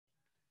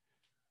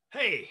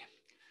Hey,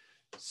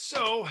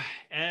 so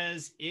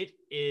as it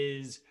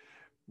is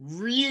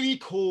really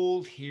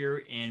cold here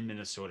in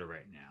Minnesota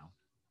right now,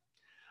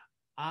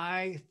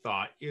 I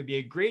thought it would be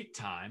a great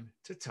time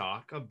to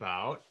talk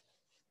about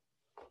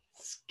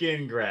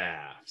skin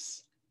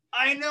grafts.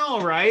 I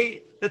know,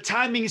 right? The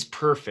timing is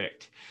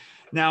perfect.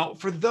 Now,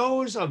 for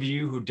those of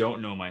you who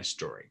don't know my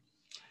story,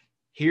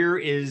 here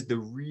is the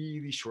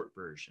really short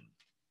version.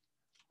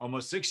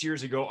 Almost 6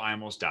 years ago, I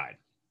almost died.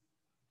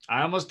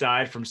 I almost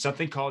died from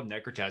something called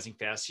necrotizing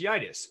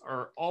fasciitis,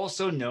 or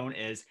also known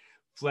as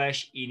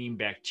flesh eating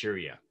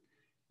bacteria.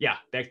 Yeah,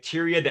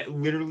 bacteria that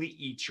literally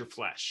eats your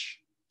flesh.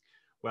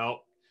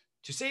 Well,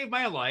 to save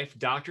my life,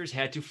 doctors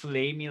had to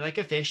fillet me like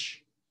a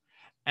fish,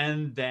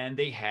 and then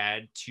they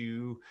had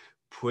to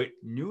put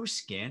new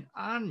skin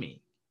on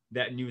me.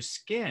 That new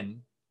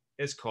skin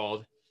is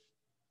called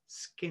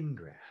skin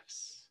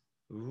grafts.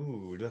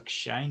 Ooh, look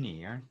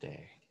shiny, aren't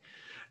they?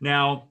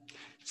 Now,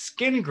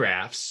 skin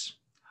grafts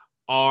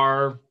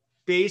are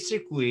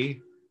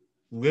basically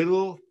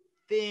little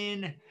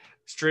thin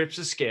strips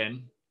of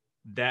skin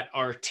that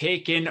are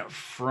taken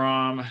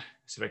from,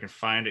 see if I can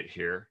find it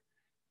here,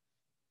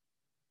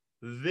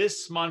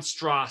 this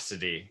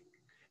monstrosity.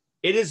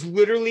 It is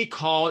literally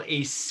called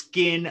a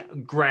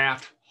skin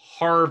graft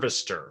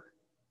harvester.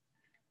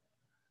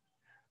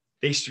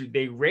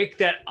 They rake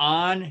that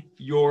on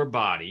your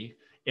body.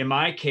 In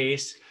my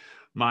case,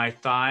 my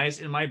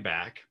thighs and my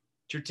back,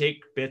 to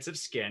take bits of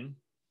skin,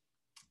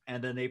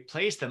 and then they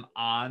place them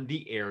on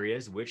the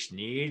areas which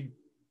need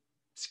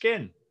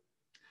skin.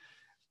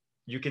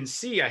 You can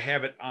see I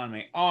have it on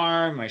my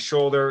arm, my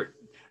shoulder.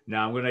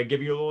 Now I'm going to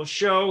give you a little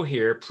show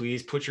here.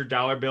 Please put your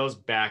dollar bills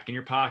back in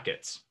your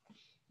pockets.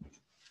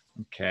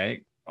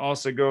 Okay.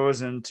 Also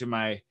goes into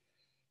my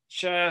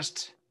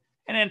chest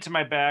and into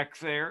my back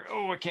there.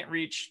 Oh, I can't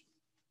reach.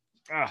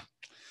 Ah.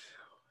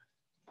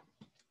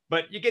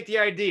 But you get the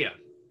idea.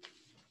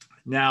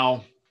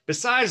 Now,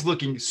 besides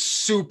looking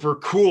super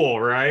cool,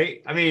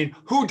 right? I mean,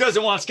 who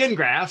doesn't want skin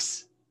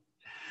grafts?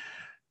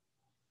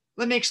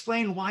 Let me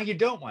explain why you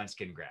don't want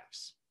skin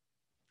grafts.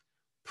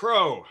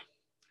 Pro,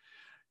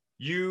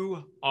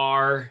 you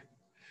are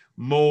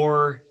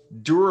more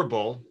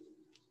durable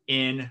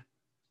in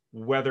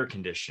weather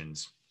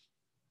conditions,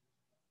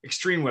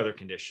 extreme weather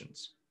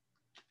conditions.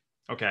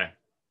 Okay.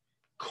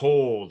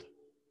 Cold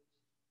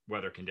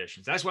weather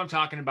conditions. That's what I'm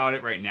talking about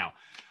it right now.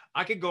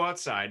 I could go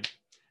outside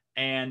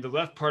and the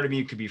left part of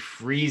me could be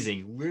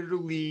freezing,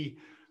 literally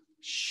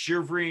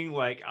shivering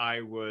like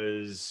I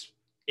was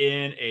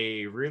in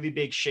a really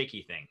big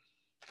shaky thing.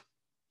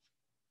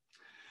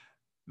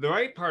 The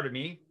right part of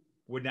me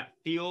would not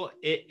feel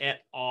it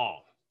at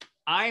all.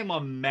 I am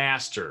a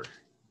master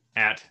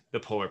at the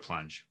polar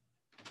plunge.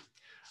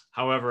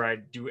 However, I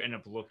do end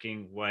up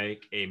looking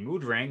like a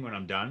mood ring when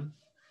I'm done.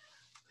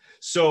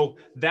 So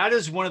that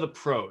is one of the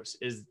pros,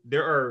 is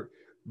there are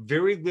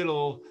very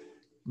little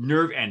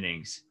nerve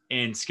endings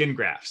in skin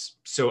grafts.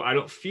 So I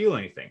don't feel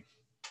anything.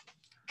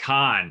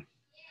 Con,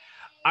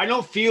 I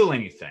don't feel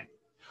anything.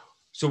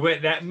 So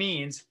what that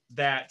means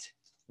that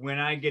when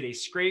I get a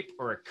scrape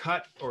or a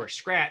cut or a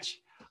scratch,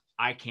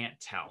 I can't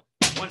tell.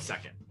 1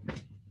 second.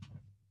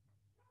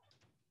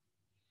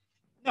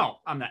 No,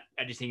 I'm not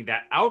editing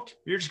that out.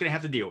 You're just going to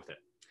have to deal with it.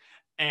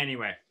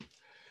 Anyway,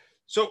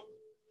 so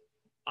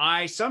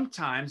I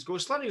sometimes go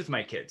sledding with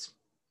my kids.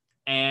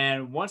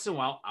 And once in a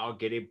while, I'll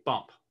get a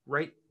bump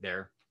right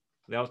there.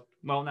 Well,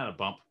 not a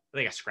bump,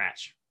 like a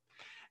scratch.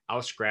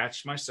 I'll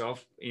scratch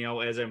myself,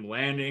 as I'm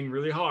landing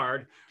really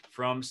hard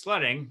from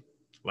sledding,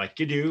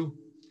 like you do,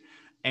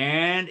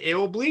 and it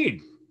will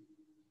bleed.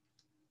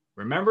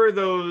 Remember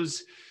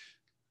those,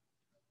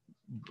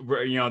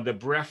 the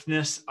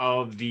breathness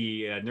of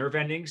the nerve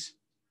endings?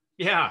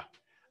 Yeah,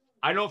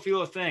 I don't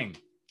feel a thing.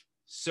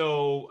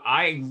 So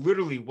I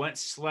literally went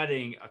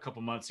sledding a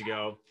couple months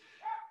ago,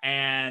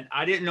 and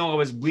I didn't know I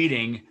was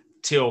bleeding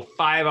till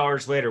 5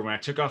 hours later when I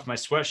took off my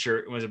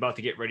sweatshirt and was about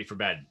to get ready for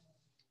bed.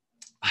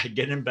 I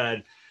get in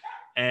bed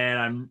and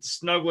I'm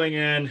snuggling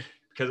in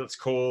because it's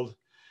cold.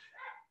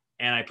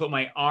 And I put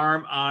my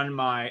arm on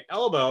my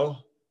elbow.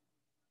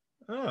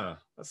 Oh,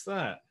 what's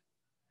that?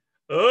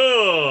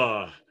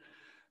 Oh,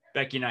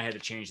 Becky and I had to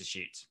change the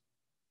sheets.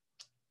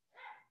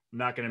 I'm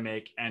not going to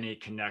make any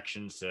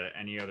connections to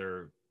any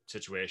other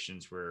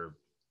situations where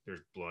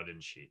there's blood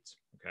in sheets.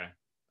 Okay.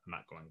 I'm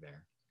not going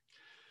there.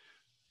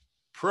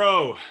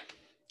 Pro,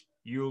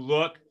 you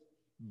look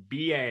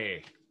BA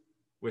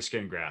with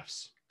skin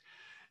grafts.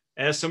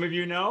 As some of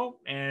you know,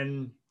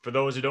 and for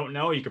those who don't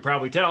know, you could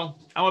probably tell,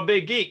 I'm a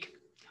big geek.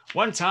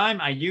 One time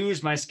I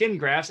used my skin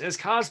grafts as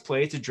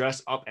cosplay to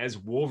dress up as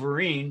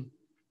Wolverine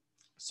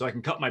so I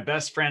can cut my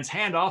best friend's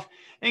hand off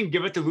and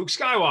give it to Luke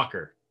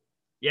Skywalker.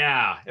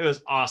 Yeah, it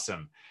was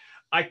awesome.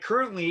 I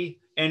currently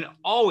and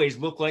always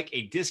look like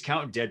a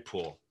discount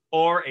Deadpool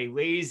or a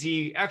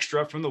lazy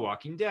extra from The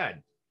Walking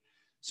Dead.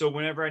 So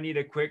whenever I need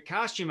a quick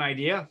costume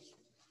idea,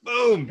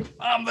 boom,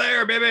 I'm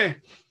there, baby.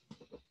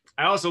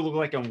 I also look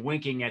like I'm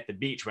winking at the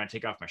beach when I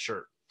take off my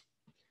shirt.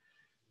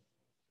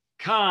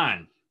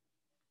 Con,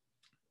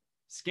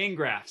 Skin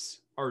grafts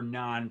are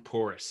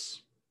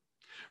non-porous.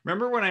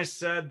 Remember when I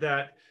said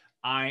that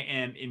I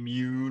am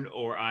immune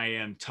or I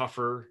am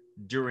tougher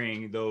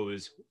during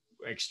those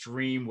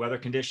extreme weather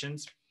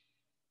conditions?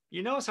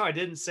 You notice how I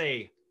didn't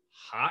say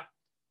hot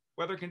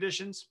weather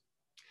conditions?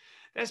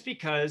 That's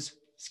because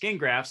skin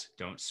grafts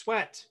don't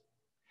sweat.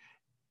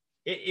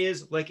 It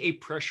is like a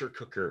pressure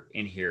cooker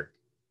in here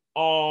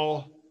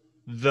all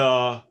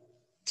the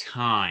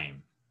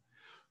time.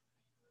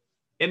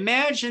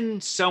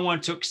 Imagine someone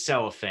took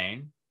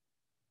cellophane,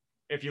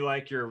 if you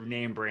like your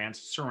name brands,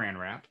 saran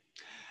wrap,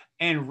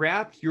 and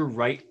wrapped your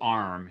right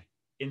arm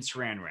in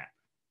saran wrap,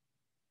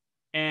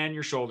 and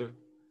your shoulder,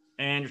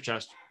 and your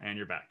chest, and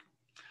your back.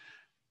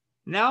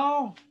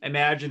 Now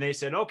imagine they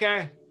said,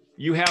 okay,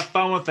 you have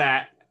fun with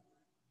that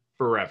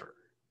forever.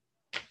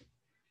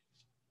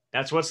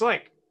 That's what it's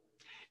like.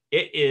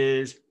 It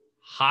is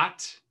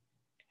hot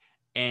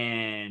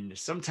and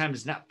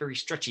sometimes not very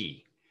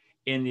stretchy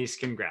in these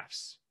skin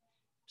grafts.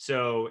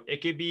 So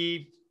it could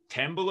be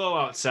 10 below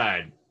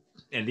outside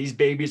and these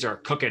babies are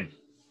cooking.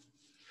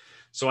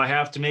 So I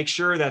have to make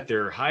sure that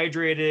they're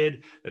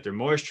hydrated, that they're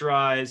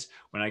moisturized.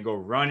 When I go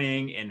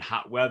running in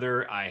hot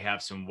weather, I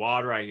have some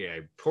water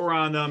I pour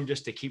on them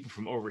just to keep them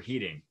from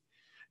overheating.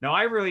 Now,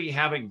 I really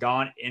haven't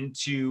gone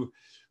into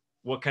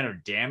what kind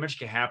of damage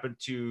can happen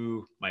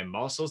to my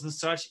muscles and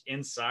such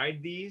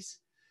inside these.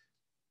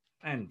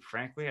 And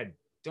frankly, I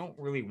don't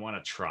really want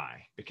to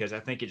try because I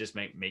think it just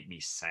make me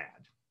sad.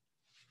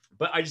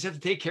 But I just have to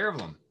take care of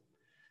them.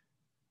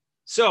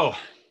 So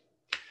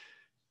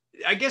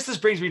I guess this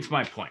brings me to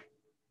my point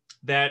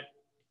that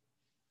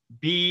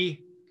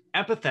be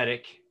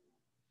empathetic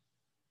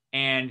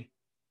and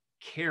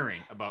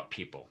caring about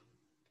people.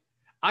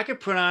 I could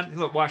put on,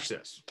 look, watch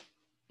this.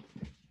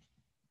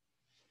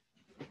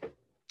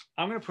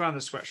 I'm going to put on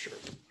the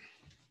sweatshirt.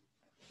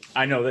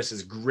 I know this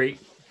is great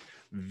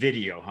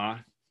video, huh?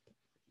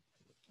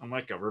 I'm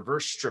like a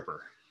reverse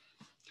stripper.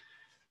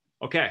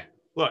 Okay,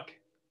 look,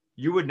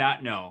 you would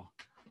not know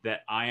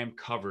that I am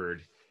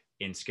covered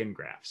in skin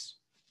grafts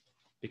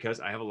because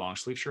I have a long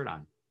sleeve shirt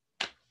on.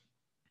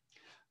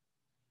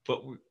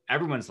 But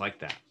everyone's like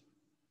that.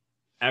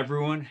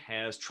 Everyone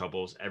has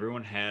troubles.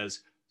 Everyone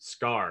has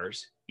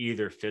scars,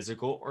 either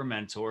physical or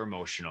mental or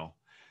emotional,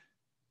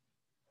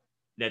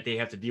 that they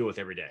have to deal with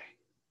every day.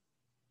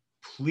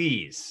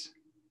 Please,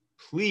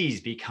 please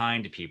be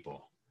kind to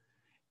people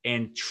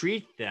and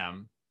treat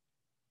them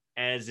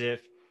as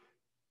if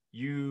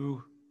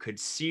you could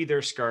see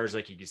their scars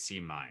like you could see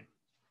mine.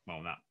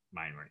 Well, not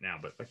mine right now,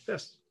 but like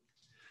this.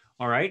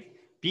 All right?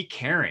 Be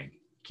caring.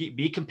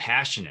 Be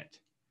compassionate.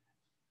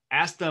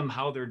 Ask them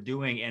how they're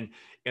doing. And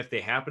if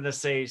they happen to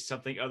say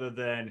something other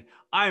than,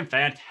 I'm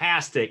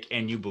fantastic,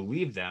 and you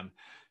believe them,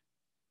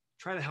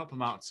 try to help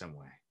them out some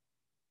way.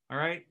 All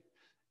right?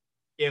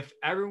 If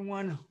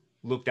everyone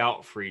looked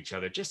out for each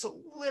other just a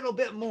little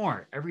bit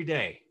more every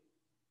day,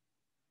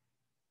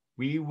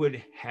 we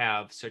would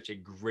have such a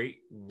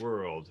great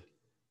world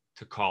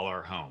to call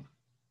our home.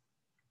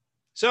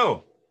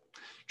 So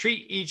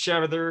treat each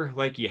other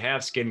like you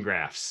have skin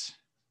grafts.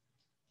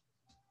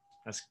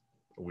 That's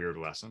a weird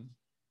lesson.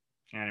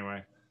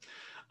 Anyway.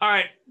 All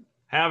right.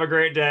 Have a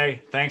great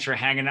day. Thanks for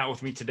hanging out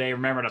with me today.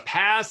 Remember to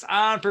pass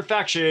on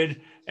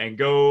perfection and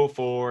go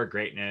for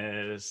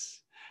greatness.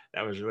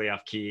 That was really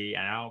off key.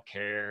 I don't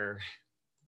care.